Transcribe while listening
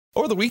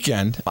Over the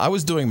weekend, I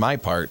was doing my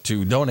part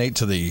to donate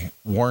to the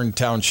Warren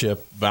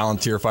Township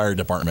Volunteer Fire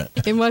Department.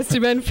 It must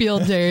have been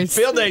field days.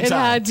 Field day time. It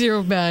had to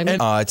have been.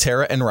 And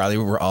Tara and Riley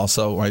were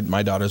also,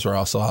 my daughters were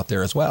also out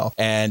there as well.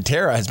 And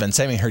Tara has been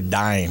saving her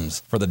dimes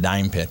for the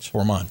dime pitch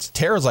for months.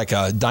 Tara's like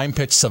a dime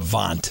pitch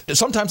savant.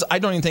 Sometimes I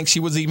don't even think she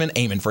was even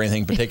aiming for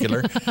anything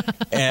particular.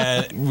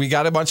 And we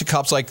got a bunch of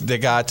cups, like they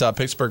got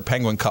Pittsburgh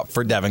Penguin Cup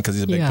for Devin because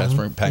he's a big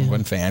Pittsburgh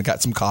Penguin fan.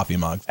 Got some coffee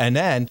mugs. And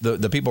then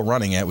the people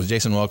running it was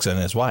Jason Wilkes and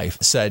his wife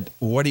said,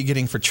 "What are you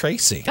getting for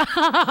Traci?"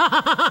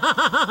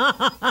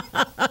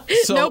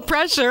 So, no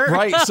pressure.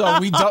 Right. So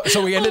we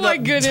ended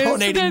up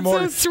donating that's more.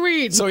 So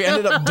sweet. So we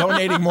ended up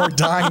donating more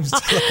dimes to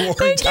the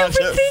Warren Township. Thank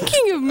you for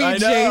thinking of me,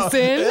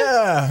 Jason.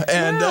 Yeah.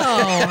 And,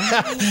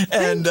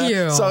 Thank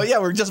you. So, yeah,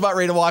 we're just about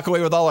ready to walk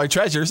away with all our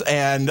treasures.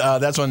 And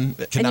that's when...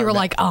 And you were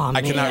like, oh,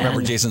 I cannot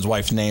remember Jason's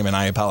wife's name, and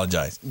I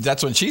apologize.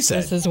 That's when she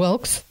said... Mrs.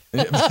 Wilkes?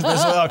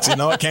 Mrs. Wilkes, you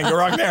know, it can't go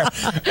wrong there.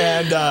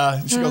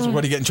 And she goes,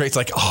 "What are you getting?" Trace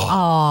like,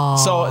 "Oh."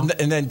 So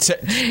and then Tara,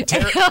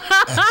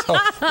 so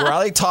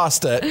Riley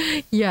tossed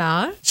it.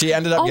 Yeah. She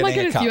ended up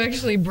getting a cup. You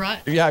actually brought.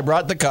 Yeah, I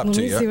brought the cup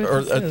to you. And,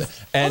 oh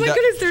my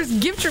goodness, there's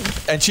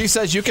gift. And she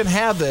says you can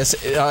have this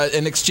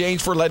in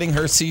exchange for letting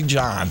her see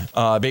John,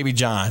 baby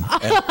John.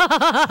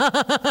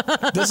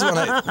 This is one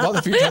of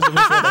the few times I've been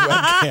on the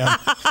webcam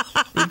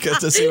because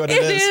to see what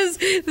it is.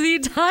 It is the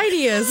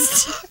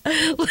tiniest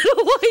little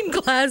wine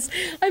glass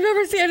I've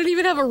ever seen. I don't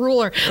even have a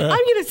ruler. I'm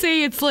going to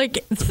say it's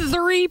like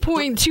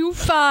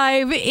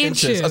 3.25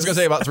 inches. I was going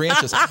to say about 3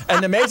 inches.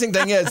 And the amazing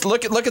thing is,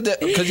 look at the,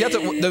 because you have to,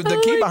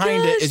 the key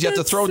behind it is you have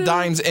to throw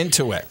dimes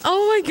into it.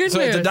 Oh my goodness.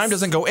 So if the dime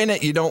doesn't go in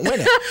it, you don't win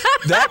it.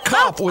 That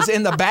cup was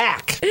in the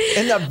back.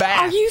 In the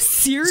back. Are you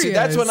serious? See,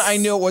 that's when I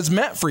knew it was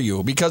meant for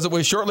you, because it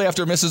was shortly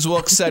after Mrs.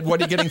 Wilkes said,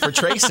 "What are you getting for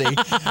Traci?"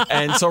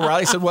 And so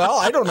Riley said, "Well,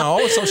 I don't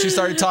know." So she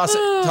started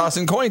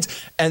tossing coins,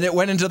 and it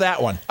went into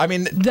that one. I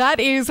mean, that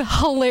is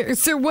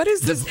hilarious. So what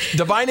is this?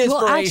 Divine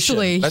inspiration. Well,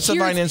 actually, that's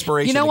divine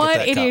inspiration. You know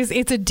what it is?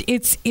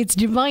 It's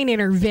divine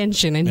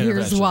intervention, and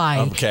here's why.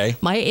 Okay.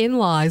 My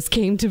in-laws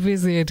came to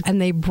visit,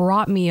 and they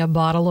brought me a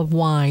bottle of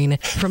wine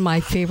from my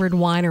favorite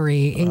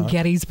winery in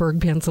Gettysburg,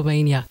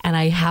 Pennsylvania, and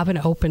I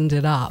haven't opened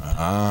it up.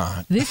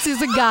 This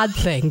is a God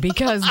thing,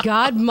 because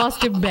God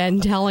must have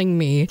been telling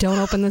me, "Don't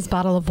open this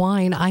bottle of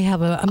wine. I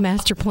have a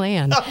master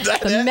plan."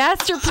 The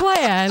master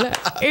plan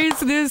is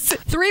this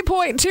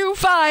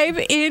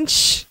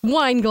 3.25-inch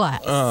wine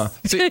glass.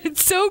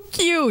 It's so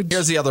cute.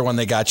 Here's the other one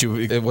they got you.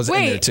 It was in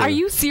there too. Are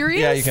you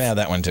serious? Yeah, you can have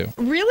that one too.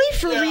 Really?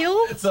 For real?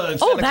 It's a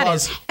that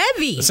is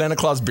heavy. Santa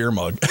Claus beer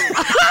mug.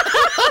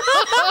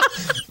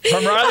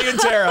 From Riley and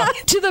Tara.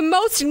 To the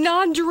most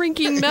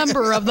non-drinking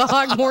member of the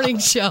Hog Morning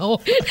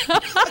Show.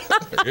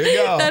 There you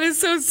go. That is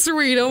so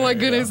sweet. Oh my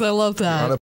goodness, I love that.